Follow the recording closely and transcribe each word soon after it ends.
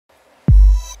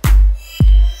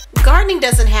Gardening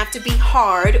doesn't have to be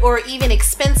hard or even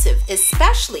expensive,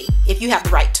 especially if you have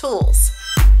the right tools.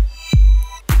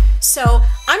 So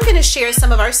I'm going to share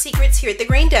some of our secrets here at the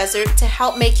Green Desert to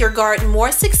help make your garden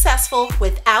more successful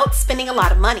without spending a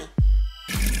lot of money.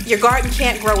 Your garden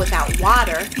can't grow without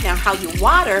water. Now, how you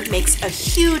water makes a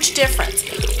huge difference.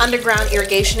 Underground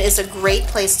irrigation is a great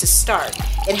place to start.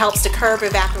 It helps to curb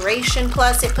evaporation,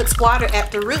 plus it puts water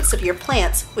at the roots of your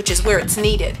plants, which is where it's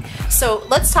needed. So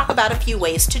let's talk about a few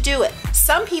ways to do it.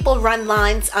 Some people run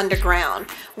lines underground.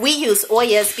 We use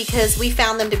Oyas because we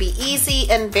found them to be easy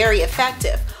and very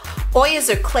effective.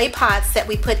 Oyas are clay pots that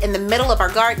we put in the middle of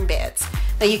our garden beds.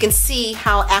 Now you can see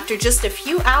how after just a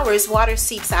few hours water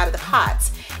seeps out of the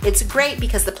pots. It's great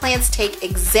because the plants take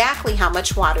exactly how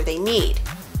much water they need.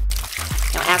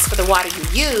 Now as for the water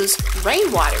you use,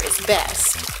 rainwater is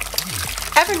best.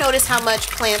 Ever notice how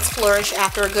much plants flourish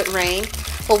after a good rain?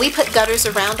 Well, we put gutters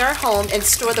around our home and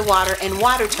store the water in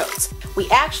water totes. We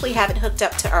actually have it hooked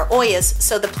up to our Oyas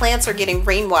so the plants are getting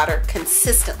rainwater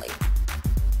consistently.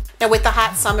 Now with the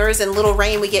hot summers and little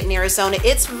rain we get in Arizona,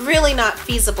 it's really not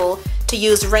feasible to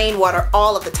use rainwater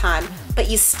all of the time, but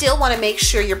you still want to make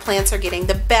sure your plants are getting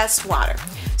the best water.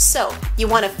 So you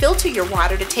want to filter your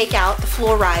water to take out the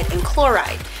fluoride and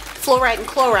chloride. Fluoride and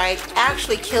chloride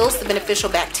actually kills the beneficial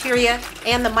bacteria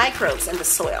and the microbes in the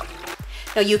soil.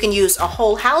 Now you can use a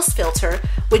whole house filter,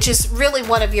 which is really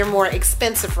one of your more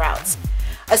expensive routes.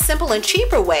 A simple and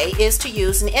cheaper way is to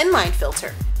use an inline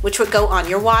filter, which would go on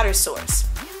your water source.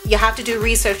 You have to do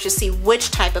research to see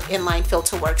which type of inline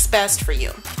filter works best for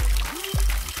you.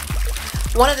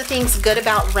 One of the things good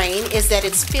about rain is that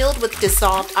it's filled with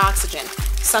dissolved oxygen,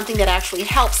 something that actually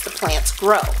helps the plants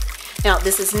grow. Now,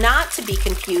 this is not to be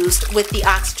confused with the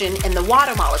oxygen in the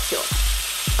water molecule.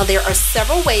 Now, there are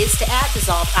several ways to add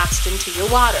dissolved oxygen to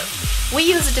your water. We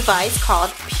use a device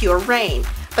called Pure Rain,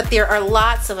 but there are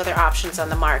lots of other options on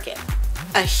the market.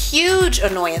 A huge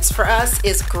annoyance for us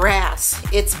is grass.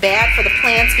 It's bad for the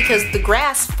plants because the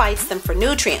grass fights them for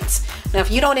nutrients. Now, if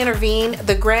you don't intervene,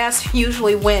 the grass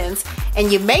usually wins,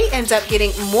 and you may end up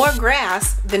getting more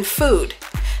grass than food.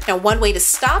 Now, one way to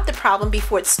stop the problem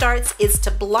before it starts is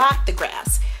to block the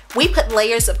grass. We put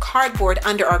layers of cardboard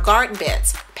under our garden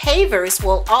beds. Pavers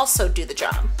will also do the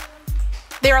job.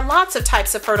 There are lots of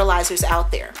types of fertilizers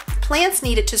out there. Plants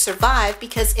need it to survive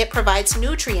because it provides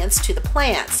nutrients to the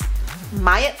plants.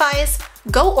 My advice,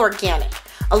 go organic.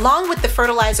 Along with the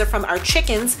fertilizer from our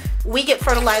chickens, we get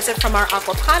fertilizer from our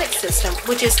aquaponics system,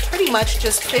 which is pretty much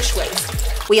just fish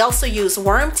waste. We also use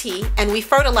worm tea, and we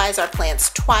fertilize our plants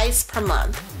twice per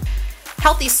month.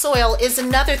 Healthy soil is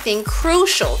another thing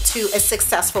crucial to a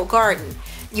successful garden.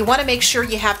 You want to make sure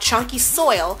you have chunky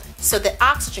soil so that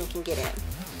oxygen can get in.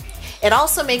 It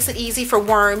also makes it easy for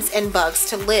worms and bugs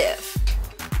to live.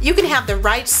 You can have the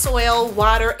right soil,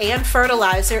 water, and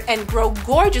fertilizer and grow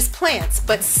gorgeous plants,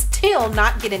 but still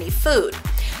not get any food.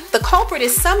 The culprit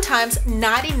is sometimes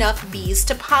not enough bees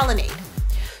to pollinate.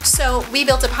 So we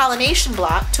built a pollination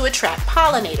block to attract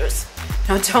pollinators.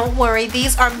 Now don't worry,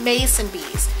 these are mason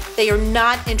bees. They are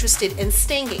not interested in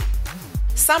stinging.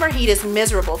 Summer heat is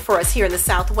miserable for us here in the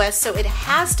Southwest, so it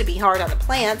has to be hard on the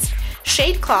plants.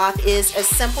 Shade cloth is a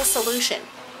simple solution.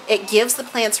 It gives the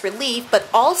plants relief, but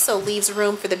also leaves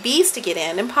room for the bees to get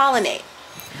in and pollinate.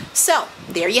 So,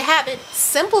 there you have it.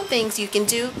 Simple things you can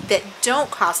do that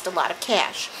don't cost a lot of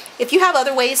cash. If you have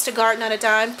other ways to garden on a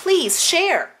dime, please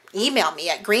share. Email me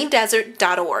at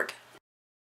greendesert.org.